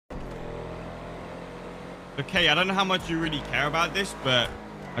Okay, I don't know how much you really care about this, but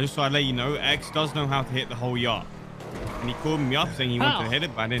I just thought I'd let you know, X does know how to hit the whole yacht. And he called me up saying he wanted to hit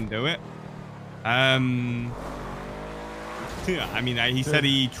it, but I didn't do it. Yeah, I mean, he said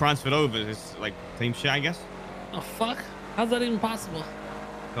he transferred over. It's like same shit, I guess. Oh, fuck? How's that even possible?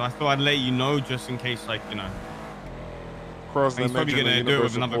 So I thought I'd let you know just in case, like, you know. Cross He's probably going to do it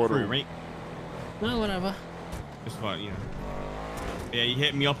with another crew, right? No, whatever. Just what, you know. Yeah, he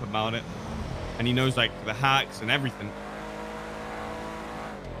hit me up about it. And he knows, like, the hacks and everything.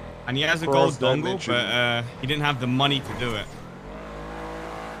 And he has a gold dongle, but he didn't have the money to do it.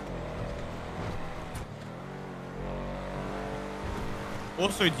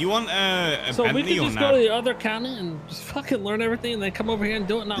 Also, do you want a so Bentley we could just go to the other county and just fucking learn everything and then come over here and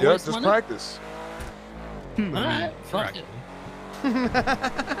do it, not waste money? Yeah, just practice. All right, fuck it.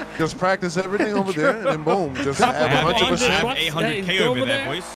 Just practice everything over there, and then boom, just have 100%. 800K over there, boys.